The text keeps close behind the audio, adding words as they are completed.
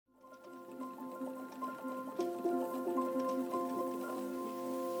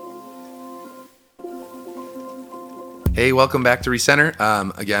Hey, welcome back to Recenter.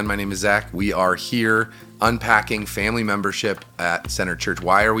 Again, my name is Zach. We are here unpacking family membership at Center Church.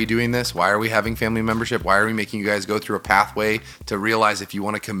 Why are we doing this? Why are we having family membership? Why are we making you guys go through a pathway to realize if you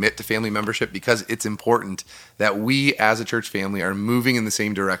want to commit to family membership? Because it's important that we as a church family are moving in the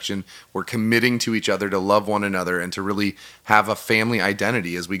same direction. We're committing to each other to love one another and to really have a family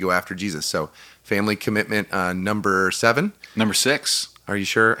identity as we go after Jesus. So family commitment number 7. Number 6. Are you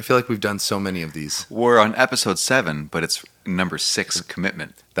sure? I feel like we've done so many of these. We're on episode 7, but it's number 6,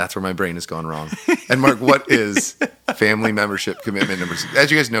 commitment. That's where my brain has gone wrong. And Mark, what is family membership commitment number 6? As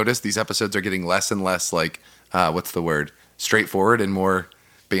you guys notice, these episodes are getting less and less like, what's the word? Straightforward and more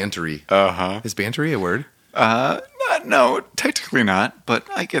bantery. Is bantery a word? No, technically not, but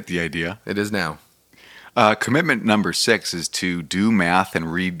I get the idea. It is now. Commitment number 6 is to do math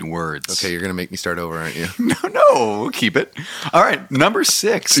and read words. Okay, you're going to make me start over, aren't you? No, we'll keep it. All right, number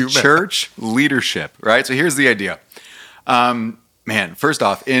 6, church leadership, right? So here's the idea. Man, first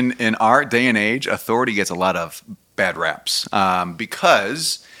off, in our day and age, authority gets a lot of bad raps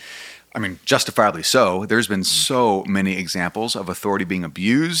because, I mean, justifiably so, there's been so many examples of authority being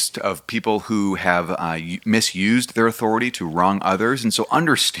abused, of people who have misused their authority to wrong others. And so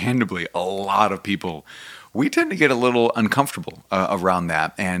understandably, a lot of people, we tend to get a little uncomfortable around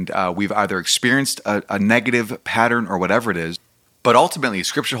that. And we've either experienced a negative pattern or whatever it is. But ultimately,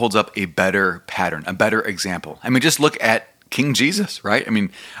 Scripture holds up a better pattern, a better example. I mean, just look at King Jesus, right? I mean,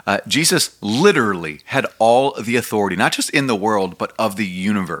 Jesus literally had all the authority, not just in the world, but of the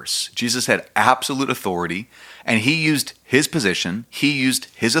universe. Jesus had absolute authority, and he used his position, he used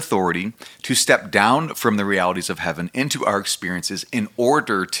his authority to step down from the realities of heaven into our experiences in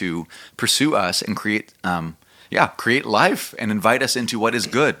order to pursue us and create life and invite us into what is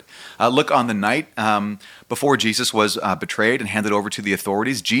good. Look, on the night before Jesus was betrayed and handed over to the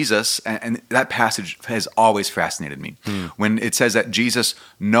authorities, Jesus, and that passage has always fascinated me, when it says that Jesus,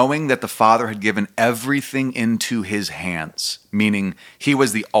 knowing that the Father had given everything into his hands, meaning he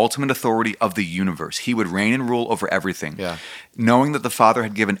was the ultimate authority of the universe, he would reign and rule over everything. Yeah. Knowing that the Father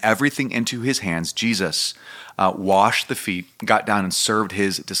had given everything into his hands, Jesus washed the feet, got down and served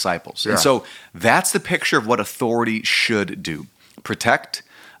his disciples. Yeah. And so that's the picture of what authority should do. Protect,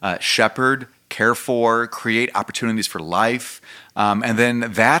 shepherd, care for, create opportunities for life. And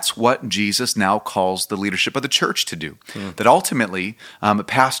then that's what Jesus now calls the leadership of the church to do. That ultimately,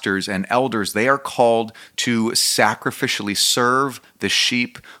 pastors and elders, they are called to sacrificially serve the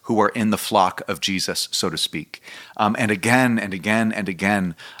sheep who are in the flock of Jesus, so to speak. And again and again and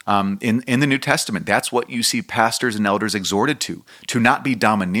again, in the New Testament, that's what you see pastors and elders exhorted to not be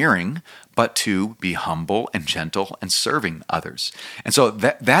domineering, but to be humble and gentle and serving others. And so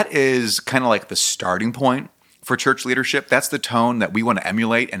that is kind of like the starting point for church leadership. That's the tone that we want to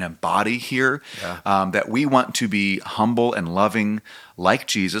emulate and embody here, that we want to be humble and loving like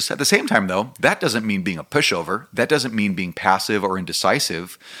Jesus. At the same time, though, that doesn't mean being a pushover. That doesn't mean being passive or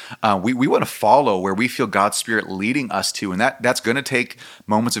indecisive. We want to follow where we feel God's Spirit leading us to, and that's going to take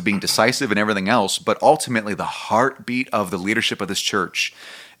moments of being decisive and everything else, but ultimately the heartbeat of the leadership of this church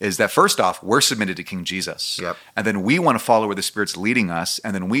is that, first off, we're submitted to King Jesus. Yep. And then we want to follow where the Spirit's leading us.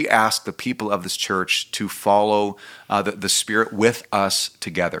 And then we ask the people of this church to follow the Spirit with us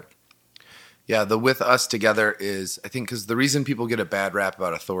together. Yeah, the with us together is, I think, because the reason people get a bad rap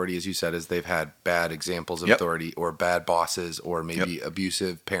about authority, as you said, is they've had bad examples of authority or bad bosses or maybe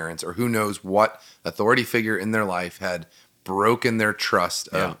abusive parents or who knows what authority figure in their life had broken their trust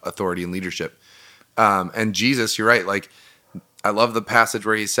of authority and leadership. And Jesus, you're right, like, I love the passage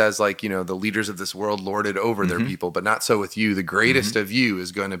where he says, like, you know, the leaders of this world lord it over their people, but not so with you. The greatest of you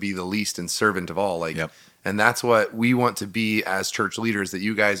is going to be the least and servant of all. Like, and that's what we want to be as church leaders, that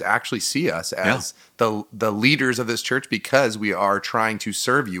you guys actually see us as the leaders of this church, because we are trying to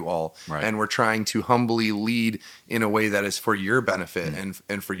serve you all. Right. And we're trying to humbly lead in a way that is for your benefit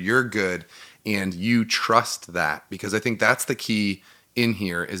and for your good. And you trust that, because I think that's the key in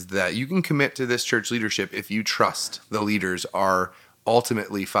here, is that you can commit to this church leadership if you trust the leaders are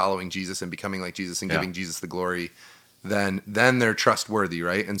ultimately following Jesus and becoming like Jesus and giving Jesus the glory, then they're trustworthy,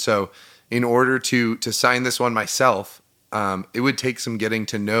 right? And so in order to sign this one myself, it would take some getting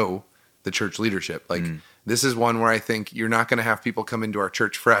to know the church leadership. Like, this is one where I think you're not going to have people come into our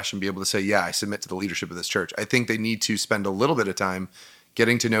church fresh and be able to say, yeah, I submit to the leadership of this church. I think they need to spend a little bit of time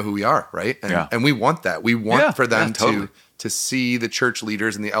getting to know who we are, right? And we want that. We want for them to see the church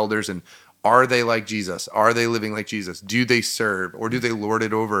leaders and the elders, and are they like Jesus? Are they living like Jesus? Do they serve, or do they lord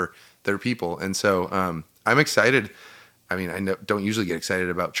it over their people? And so I'm excited. I mean, don't usually get excited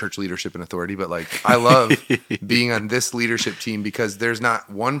about church leadership and authority, but like I love being on this leadership team because there's not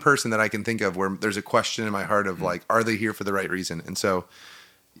one person that I can think of where there's a question in my heart of like, are they here for the right reason? And so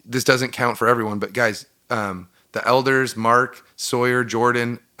this doesn't count for everyone, but guys, the elders, Mark, Sawyer,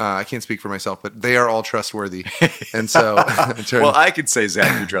 Jordan, I can't speak for myself, but they are all trustworthy. And so, well, I could say,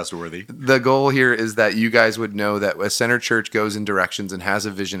 Zach, you're trustworthy. The goal here is that you guys would know that a Center Church goes in directions and has a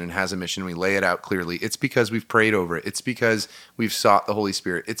vision and has a mission. We lay it out clearly. It's because we've prayed over it. It's because we've sought the Holy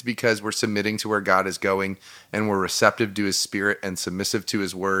Spirit. It's because we're submitting to where God is going and we're receptive to his Spirit and submissive to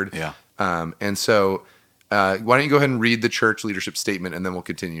his word. Yeah. And so, why don't you go ahead and read the church leadership statement, and then we'll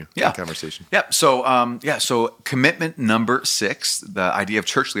continue the conversation. Yeah. So commitment number 6, the idea of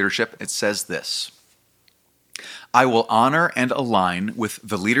church leadership, it says this: I will honor and align with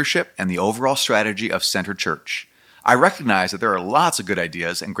the leadership and the overall strategy of Center Church. I recognize that there are lots of good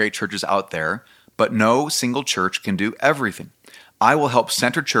ideas and great churches out there, but no single church can do everything. I will help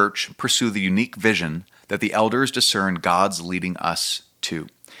Center Church pursue the unique vision that the elders discern God's leading us to.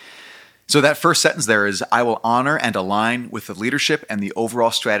 So that first sentence there is, I will honor and align with the leadership and the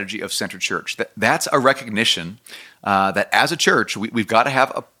overall strategy of Center Church. That's a recognition that as a church, we've got to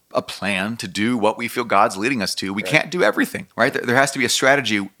have a plan to do what we feel God's leading us to. We can't do everything, right? There has to be a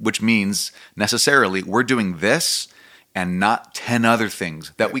strategy, which means necessarily we're doing this and not 10 other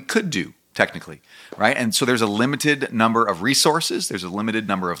things that we could do. Technically, right? And so there's a limited number of resources, there's a limited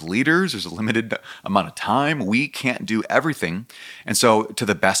number of leaders, there's a limited amount of time. We can't do everything. And so to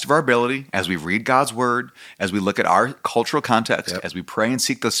the best of our ability, as we read God's word, as we look at our cultural context, as we pray and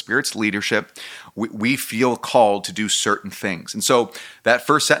seek the Spirit's leadership, we feel called to do certain things. And so that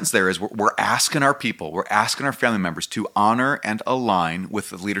first sentence there is we're asking our people, we're asking our family members to honor and align with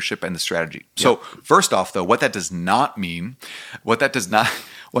the leadership and the strategy. So first off, though, what that does not mean,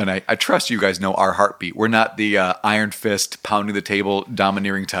 when I trust you guys know our heartbeat. We're not the iron fist, pounding the table,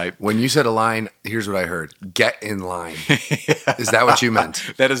 domineering type. When you said align, here's what I heard. Get in line. Is that what you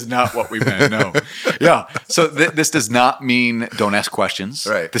meant? That is not what we meant, no. Yeah. So this does not mean don't ask questions.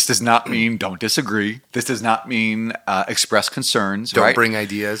 Right. This does not mean don't disagree. This does not mean express concerns. Don't bring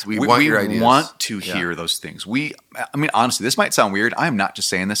ideas. We want your ideas. We want to hear those things. Honestly, this might sound weird. I am not just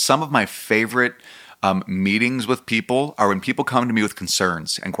saying this. Some of my favorite meetings with people are when people come to me with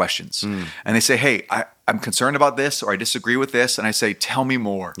concerns and questions. And they say, hey, I'm concerned about this, or I disagree with this. And I say, tell me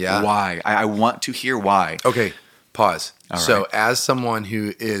more. Yeah. Why? I want to hear why. Okay, pause. All right. So as someone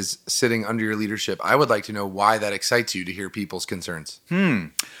who is sitting under your leadership, I would like to know why that excites you to hear people's concerns.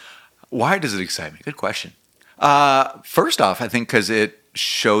 Why does it excite me? Good question. First off, I think because it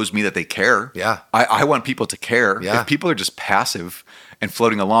shows me that they care. Yeah. I want people to care. Yeah. If people are just passive and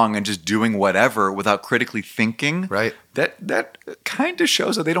floating along and just doing whatever without critically thinking, right, that kind of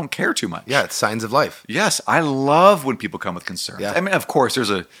shows that they don't care too much. Yeah, it's signs of life. Yes, I love when people come with concerns. Yeah. I mean, of course,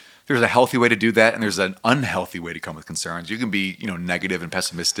 there's a healthy way to do that, and there's an unhealthy way to come with concerns. You can be, negative and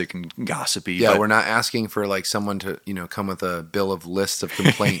pessimistic and gossipy. Yeah, we're not asking for like someone to, come with a bill of lists of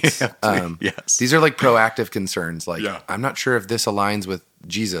complaints. Yes, these are like proactive concerns. Like, I'm not sure if this aligns with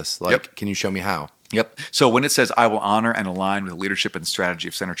Jesus. Like, can you show me how? Yep. So when it says, I will honor and align with the leadership and strategy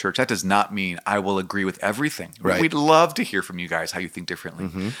of Center Church, that does not mean I will agree with everything. Right. We'd love to hear from you guys how you think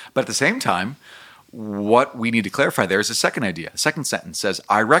differently. But at the same time, what we need to clarify there is the second idea. The second sentence says,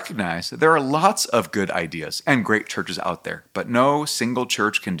 I recognize that there are lots of good ideas and great churches out there, but no single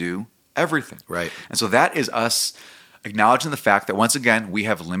church can do everything. Right. And so that is us acknowledging the fact that, once again, we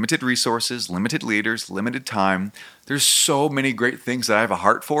have limited resources, limited leaders, limited time. There's so many great things that I have a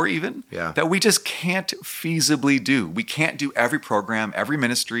heart for even that we just can't feasibly do. We can't do every program, every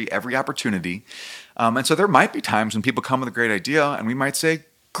ministry, every opportunity. And so there might be times when people come with a great idea and we might say,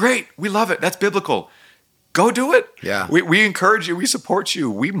 great, we love it. That's biblical. Go do it. Yeah. We encourage you. We support you.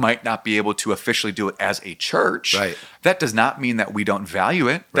 We might not be able to officially do it as a church. Right. That does not mean that we don't value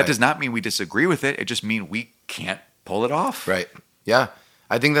it. That Right. does not mean we disagree with it. It just means we can't pull it off. Right. Yeah.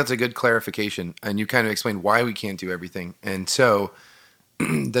 I think that's a good clarification. And you kind of explained why we can't do everything. And so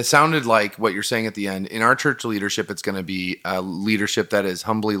that sounded like what you're saying at the end. In our church leadership, it's going to be a leadership that is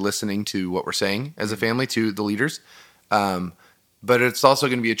humbly listening to what we're saying as a family to the leaders. But it's also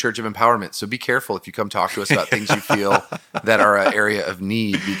going to be a church of empowerment. So be careful if you come talk to us about things you feel that are an area of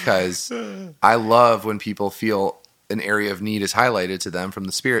need, because I love when people feel an area of need is highlighted to them from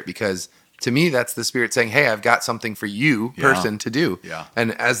the Spirit, because to me, that's the Spirit saying, hey, I've got something for you, person, to do. Yeah.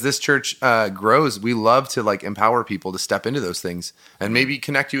 And as this church grows, we love to like empower people to step into those things and maybe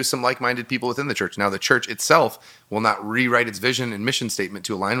connect you with some like-minded people within the church. Now, the church itself will not rewrite its vision and mission statement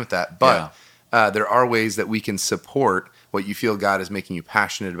to align with that, but there are ways that we can support what you feel God is making you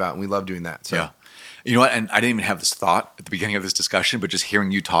passionate about, and we love doing that. So. Yeah. You know what? And I didn't even have this thought at the beginning of this discussion, but just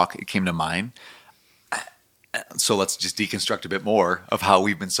hearing you talk, it came to mind. So let's just deconstruct a bit more of how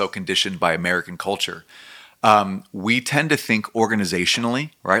we've been so conditioned by American culture. We tend to think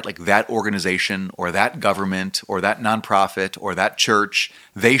organizationally, right? Like that organization or that government or that nonprofit or that church,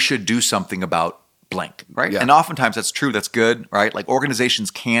 they should do something about blank, right? Yeah. And oftentimes that's true, that's good, right? Like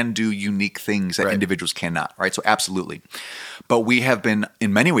organizations can do unique things that Right. individuals cannot, right? So absolutely. But we have been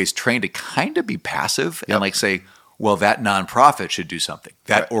in many ways trained to kind of be passive and Yep. like say, well, that nonprofit should do something.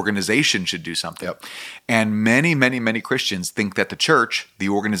 That Right. organization should do something. Yep. And many, many, many Christians think that the church, the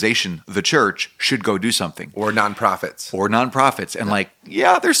organization, the church should go do something. Or nonprofits. Or nonprofits. And like,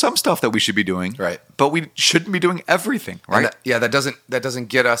 yeah, there's some stuff that we should be doing. Right. But we shouldn't be doing everything, And right? that doesn't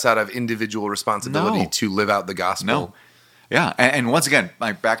get us out of individual responsibility No. to live out the gospel. No. Yeah. And once again,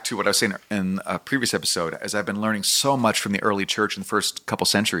 like back to what I was saying in a previous episode, as I've been learning so much from the early church in the first couple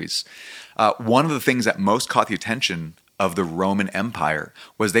centuries, one of the things that most caught the attention of the Roman Empire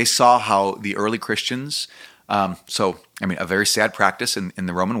was they saw how the early Christians, a very sad practice in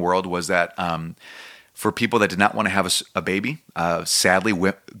the Roman world was that for people that did not want to have a baby, sadly,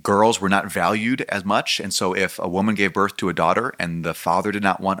 girls were not valued as much. And so if a woman gave birth to a daughter and the father did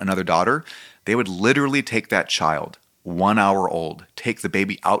not want another daughter, they would literally take that child, 1 hour old, take the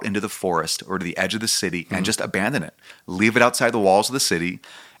baby out into the forest or to the edge of the city and just abandon it, leave it outside the walls of the city,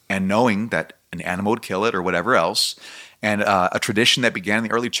 and knowing that an animal would kill it or whatever else. And a tradition that began in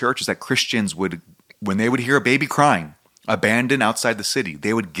the early church is that Christians would, when they would hear a baby crying, abandoned outside the city,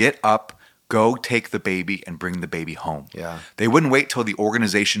 they would get up, go take the baby, and bring the baby home. Yeah. They wouldn't wait till the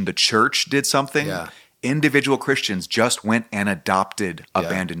organization, the church, did something. Yeah. Individual Christians just went and adopted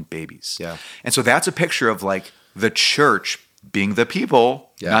abandoned babies. Yeah. And so that's a picture of like the church being the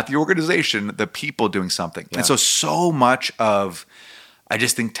people, Yeah. not the organization, the people doing something. Yeah. And so much of, I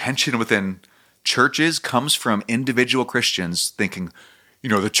just think, tension within churches comes from individual Christians thinking,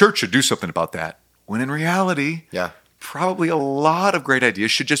 the church should do something about that. When in reality, Yeah. probably a lot of great ideas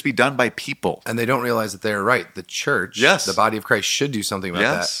should just be done by people. And they don't realize that they're right. The church, Yes. the body of Christ, should do something about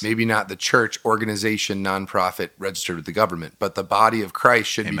Yes. that. Maybe not the church, organization, nonprofit, registered with the government, but the body of Christ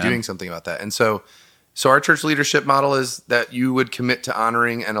should Amen. be doing something about that. And so our church leadership model is that you would commit to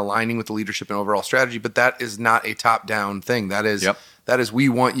honoring and aligning with the leadership and overall strategy, but that is not a top-down thing. That is, Yep. we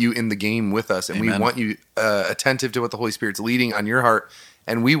want you in the game with us, and Amen. we want you attentive to what the Holy Spirit's leading on your heart.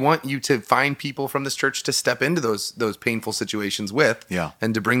 And we want you to find people from this church to step into those painful situations with, Yeah.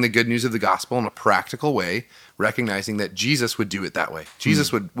 and to bring the good news of the gospel in a practical way, recognizing that Jesus would do it that way.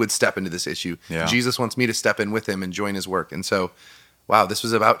 Jesus would step into this issue. Yeah. Jesus wants me to step in with him and join his work. And so, wow, this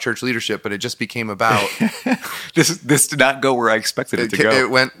was about church leadership, but it just became about This did not go where I expected it to go. it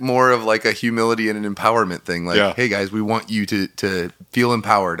went more of like a humility and an empowerment thing. Like, Yeah. hey guys, we want you to feel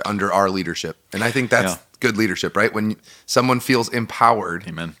empowered under our leadership. And I think that's Yeah. good leadership, right? When someone feels empowered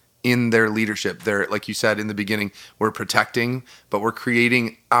Amen. in their leadership, they're, like you said in the beginning, we're protecting, but we're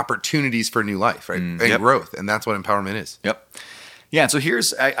creating opportunities for new life, right? And Yep. growth. And that's what empowerment is. Yep. Yeah, and so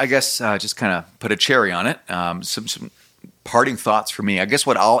here's, I guess, just kind of put a cherry on it. Some parting thoughts for me. I guess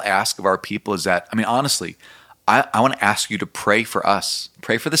what I'll ask of our people is that, honestly, I want to ask you to pray for us.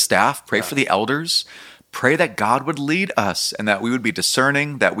 Pray for the staff. Pray for the elders. Pray that God would lead us and that we would be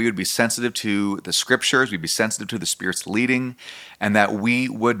discerning, that we would be sensitive to the scriptures, we'd be sensitive to the Spirit's leading, and that we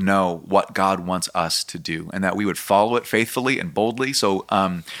would know what God wants us to do and that we would follow it faithfully and boldly. So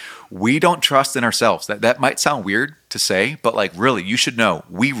we don't trust in ourselves. That might sound weird to say, but like really, you should know,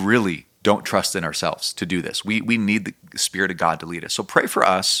 we really don't trust in ourselves to do this. We need the Spirit of God to lead us. So pray for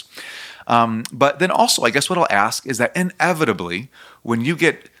us. But then also, I guess what I'll ask is that inevitably, when you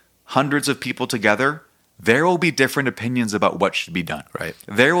get hundreds of people together, there will be different opinions about what should be done. Right.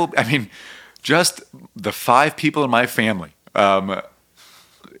 There will, just the 5 people in my family,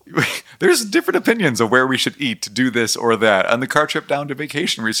 there's different opinions of where we should eat to do this or that. On the car trip down to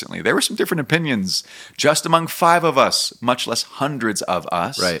vacation recently, there were some different opinions just among 5 of us, much less hundreds of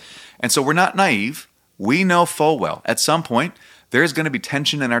us. Right. And so we're not naive. We know full well at some point there's going to be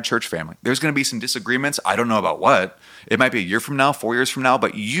tension in our church family. There's going to be some disagreements. I don't know about what. It might be a year from now, 4 years from now,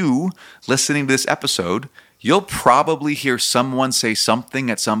 but you listening to this episode, you'll probably hear someone say something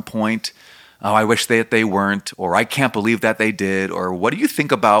at some point. Oh, I wish that they weren't, or I can't believe that they did, or what do you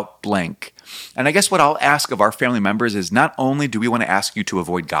think about blank? And I guess what I'll ask of our family members is not only do we want to ask you to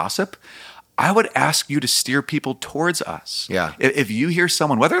avoid gossip, I would ask you to steer people towards us. Yeah. If you hear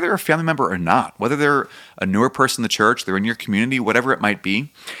someone, whether they're a family member or not, whether they're a newer person in the church, they're in your community, whatever it might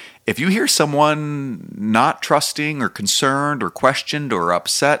be, if you hear someone not trusting or concerned or questioned or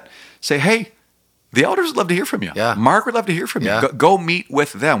upset, say, hey, The elders would love to hear from you. Yeah. Mark would love to hear from you. Yeah. Go meet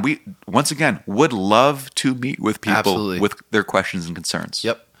with them. We, once again, would love to meet with people Absolutely. with their questions and concerns.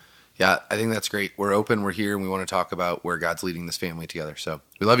 Yep. Yeah, I think that's great. We're open, we're here, and we want to talk about where God's leading this family together. So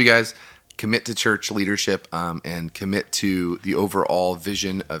we love you guys. Commit to church leadership and commit to the overall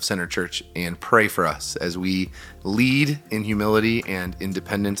vision of Center Church, and pray for us as we lead in humility and in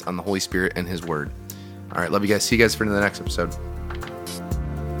dependence on the Holy Spirit and His Word. All right, love you guys. See you guys for the next episode.